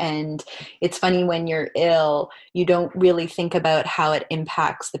life, and it's funny, when you're ill, you don't really think about how it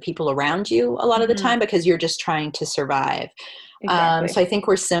impacts the people around you a lot of the Mm-hmm. time because you're just trying to survive. Exactly. So I think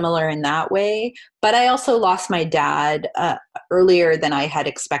we're similar in that way. But I also lost my dad earlier than I had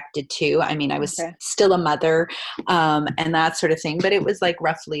expected to. I mean, I was Okay. still a mother and that sort of thing, but it was like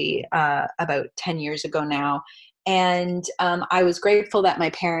roughly about 10 years ago now. And I was grateful that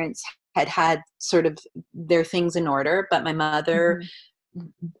my parents had sort of their things in order, but my mother Mm-hmm.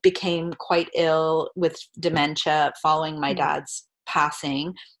 became quite ill with dementia following my dad's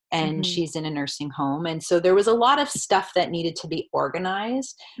passing, and she's in a nursing home. And so there was a lot of stuff that needed to be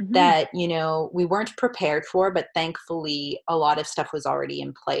organized that, you know, we weren't prepared for, but thankfully a lot of stuff was already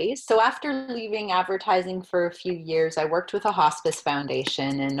in place. So after leaving advertising for a few years, I worked with a hospice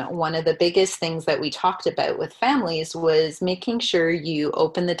foundation. And one of the biggest things that we talked about with families was making sure you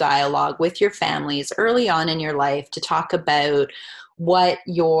open the dialogue with your families early on in your life to talk about what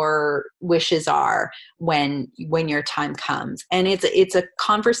your wishes are when your time comes. And it's a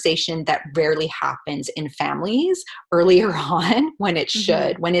conversation that rarely happens in families earlier on when it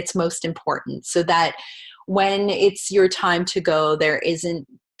should, when it's most important, so that when it's your time to go, there isn't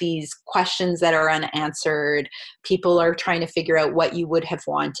these questions that are unanswered. People are trying to figure out what you would have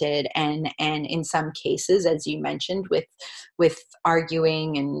wanted, and in some cases, as you mentioned, with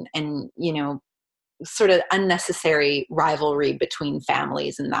arguing and you know, sort of unnecessary rivalry between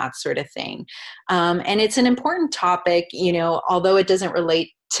families and that sort of thing. And it's an important topic, you know, although it doesn't relate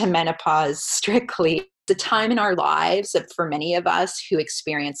to menopause strictly. The time in our lives for many of us who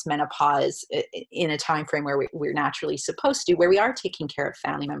experience menopause in a time frame where we're naturally supposed to, where we are taking care of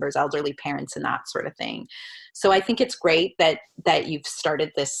family members, elderly parents, and that sort of thing. So I think it's great that you've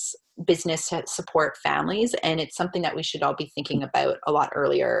started this business to support families, and it's something that we should all be thinking about a lot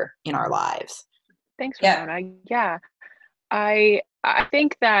earlier in our lives. Thanks, Ramona. Yeah. I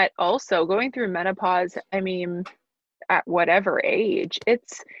think that also going through menopause, I mean, at whatever age,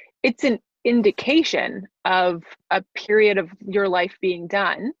 it's an indication of a period of your life being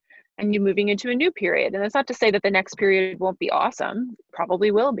done and you moving into a new period. And that's not to say that the next period won't be awesome, probably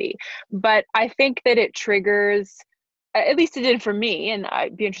will be. But I think that it triggers, at least it did for me, and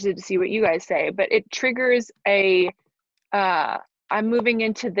I'd be interested to see what you guys say, but it triggers I'm moving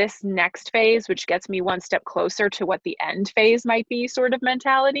into this next phase, which gets me one step closer to what the end phase might be sort of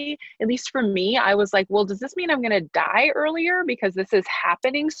mentality. At least for me, I was like, well, does this mean I'm going to die earlier because this is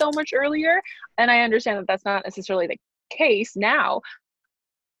happening so much earlier? And I understand that that's not necessarily the case now,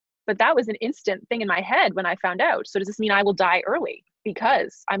 but that was an instant thing in my head when I found out. So does this mean I will die early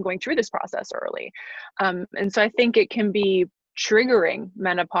because I'm going through this process early? And so I think it can be triggering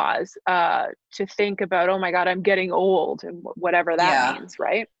menopause to think about, oh my God, I'm getting old, and whatever that means,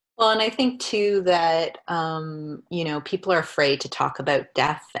 right? Well, and I think too that, you know, people are afraid to talk about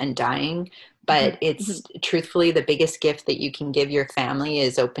death and dying, but it's truthfully the biggest gift that you can give your family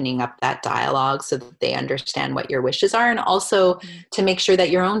is opening up that dialogue so that they understand what your wishes are, and also to make sure that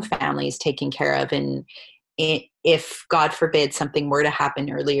your own family is taken care of. And if God forbid something were to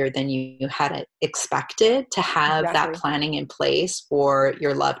happen earlier than you had expected, to have that planning in place for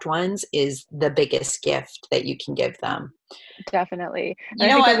your loved ones is the biggest gift that you can give them. Definitely. You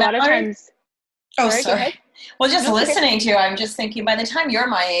know, I think a lot of times. Sorry. Well, just listening to you, I'm just thinking by the time you're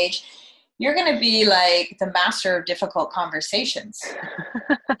my age, you're going to be like the master of difficult conversations.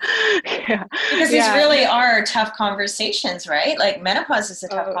 Because these really are tough conversations, right? Like menopause is a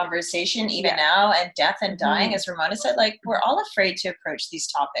tough conversation even now, and death and dying, as Ramona said, like we're all afraid to approach these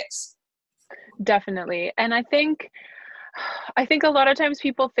topics. Definitely. And I think a lot of times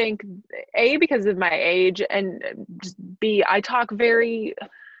people think, A, because of my age, and B, I talk very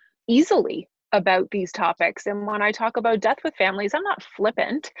easily about these topics. And when I talk about death with families, I'm not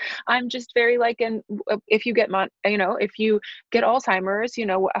flippant. I'm just very like, and if you get, if you get Alzheimer's, you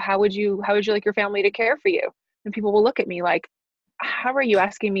know, how would you like your family to care for you? And people will look at me like, how are you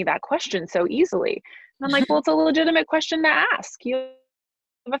asking me that question so easily? And I'm like, well, it's a legitimate question to ask. You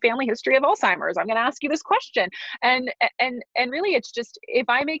have a family history of Alzheimer's. I'm going to ask you this question. And really it's just, if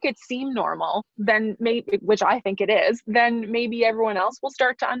I make it seem normal, then maybe, which I think it is, then maybe everyone else will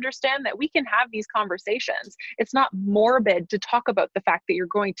start to understand that we can have these conversations. It's not morbid to talk about the fact that you're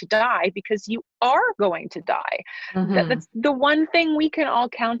going to die, because you are going to die. That's the one thing we can all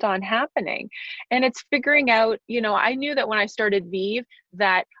count on happening. And it's figuring out, you know, I knew that when I started ViiV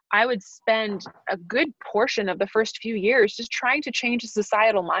that I would spend a good portion of the first few years just trying to change a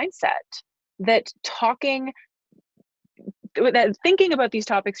societal mindset, that thinking about these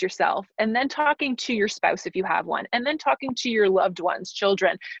topics yourself, and then talking to your spouse if you have one, and then talking to your loved ones,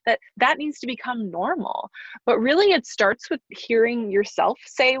 children, that needs to become normal. But really it starts with hearing yourself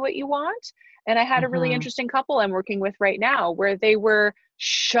say what you want. And I had a really interesting couple I'm working with right now where they were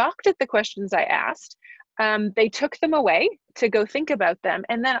shocked at the questions I asked. They took them away to go think about them.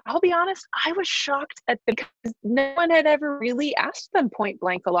 And then I'll be honest, I was shocked at them because no one had ever really asked them point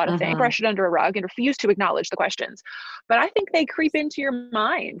blank a lot of things, brush it under a rug and refuse to acknowledge the questions. But I think they creep into your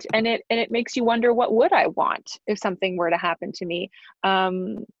mind, and it makes you wonder, what would I want if something were to happen to me?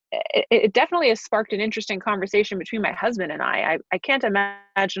 it definitely has sparked an interesting conversation between my husband and I can't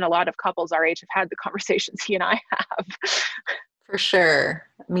imagine a lot of couples our age have had the conversations he and I have. For sure.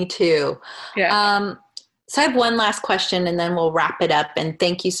 Me too. Yeah. So I have one last question and then we'll wrap it up. And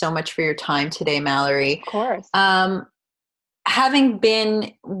thank you so much for your time today, Mallory. Of course. Having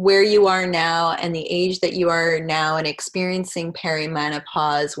been where you are now and the age that you are now and experiencing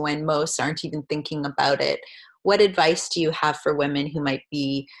perimenopause when most aren't even thinking about it, what advice do you have for women who might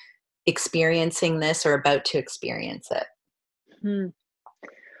be experiencing this or about to experience it?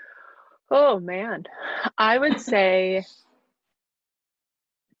 Oh man, I would say,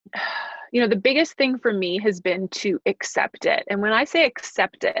 the biggest thing for me has been to accept it. And when I say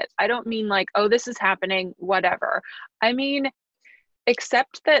accept it, I don't mean like, oh, this is happening, whatever. I mean,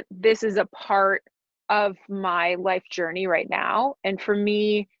 accept that this is a part of my life journey right now. And for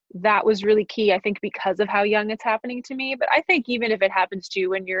me, that was really key, I think, because of how young it's happening to me. But I think even if it happens to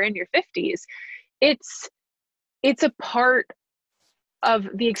you when you're in your 50s, it's a part of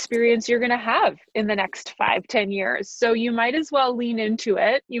the experience you're going to have in the next 5-10 years. So you might as well lean into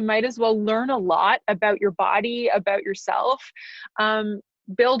it. You might as well learn a lot about your body, about yourself.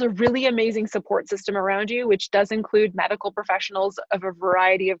 Build a really amazing support system around you, which does include medical professionals of a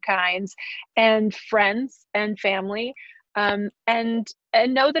variety of kinds and friends and family. And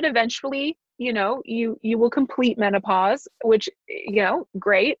know that eventually, you will complete menopause, which,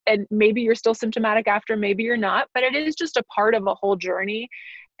 great. And maybe you're still symptomatic after, maybe you're not, but it is just a part of a whole journey.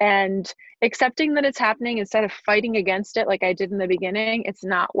 And accepting that it's happening instead of fighting against it like I did in the beginning, it's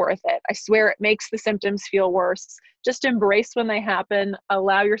not worth it. I swear it makes the symptoms feel worse. Just embrace when they happen,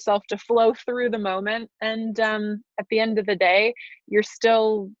 allow yourself to flow through the moment. And at the end of the day, you're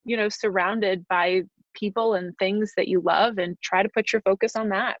still, surrounded by people and things that you love, and try to put your focus on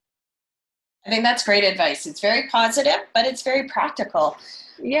that. I think that's great advice. It's very positive, but it's very practical.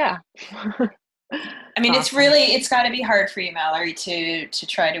 Yeah. I mean, awesome. It's got to be hard for you, Mallory, to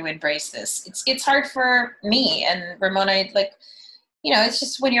try to embrace this. It's hard for me and Ramona. Like, it's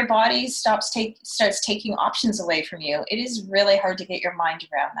just when your body starts taking options away from you, it is really hard to get your mind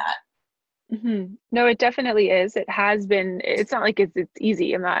around that. Mm-hmm. No, it definitely is. It has been. It's not like it's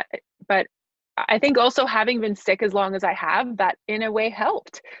easy. But I think also having been sick as long as I have, that in a way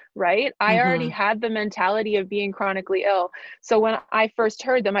helped, right? I already had the mentality of being chronically ill. So when I first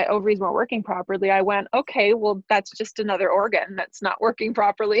heard that my ovaries weren't working properly, I went, okay, well, that's just another organ that's not working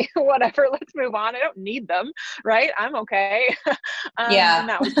properly. Whatever, let's move on. I don't need them, right? I'm okay. Yeah. And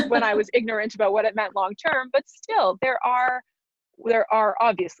that was when I was ignorant about what it meant long term. But still, there are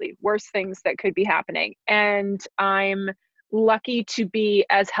obviously worse things that could be happening. And I'm lucky to be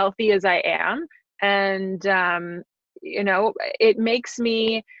as healthy as I am. And, it makes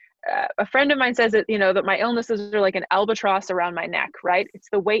me, a friend of mine says that, that my illnesses are like an albatross around my neck, right? It's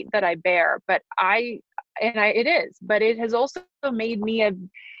the weight that I bear, but it is, but it has also made me an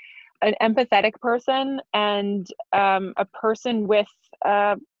empathetic person and a person with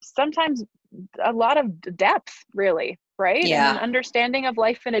sometimes a lot of depth, really, right? Yeah. And an understanding of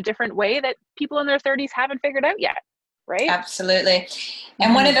life in a different way that people in their 30s haven't figured out yet. Right? Absolutely.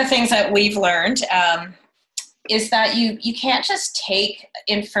 And one of the things that we've learned is that you can't just take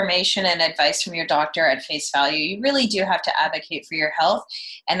information and advice from your doctor at face value. You really do have to advocate for your health.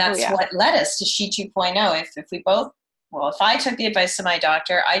 And that's what led us to She 2.0. If I took the advice of my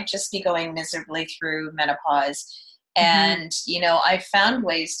doctor, I'd just be going miserably through menopause. And, I found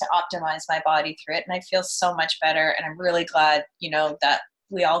ways to optimize my body through it. And I feel so much better. And I'm really glad, that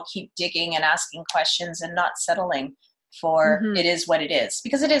we all keep digging and asking questions and not settling for it is what it is,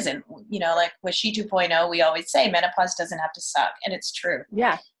 because it isn't. Like with She 2.0, we always say menopause doesn't have to suck, and it's true.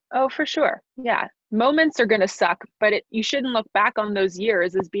 Yeah. Oh, for sure. Yeah. Moments are going to suck, but you shouldn't look back on those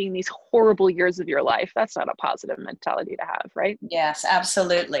years as being these horrible years of your life. That's not a positive mentality to have, right? Yes,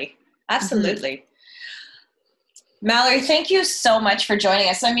 absolutely. Absolutely. Mallory, thank you so much for joining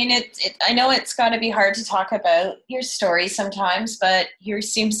us. I mean, I know it's got to be hard to talk about your story sometimes, but you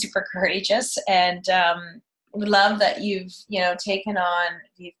seem super courageous, and we love that you've, taken on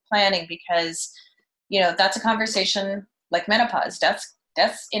the planning, because, that's a conversation like menopause.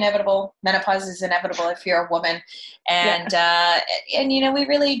 Death's inevitable. Menopause is inevitable if you're a woman. And, we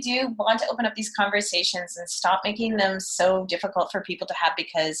really do want to open up these conversations and stop making them so difficult for people to have,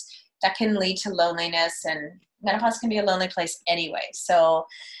 because that can lead to loneliness, and menopause can be a lonely place anyway. So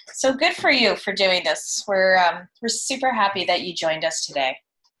good for you for doing this. We're super happy that you joined us today.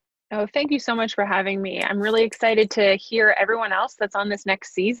 Oh, thank you so much for having me. I'm really excited to hear everyone else that's on this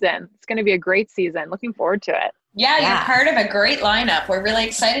next season. It's going to be a great season. Looking forward to it. Yeah, you're part of a great lineup. We're really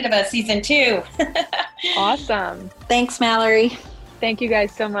excited about season 2. Awesome. Thanks, Mallory. Thank you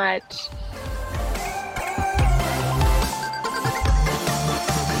guys so much.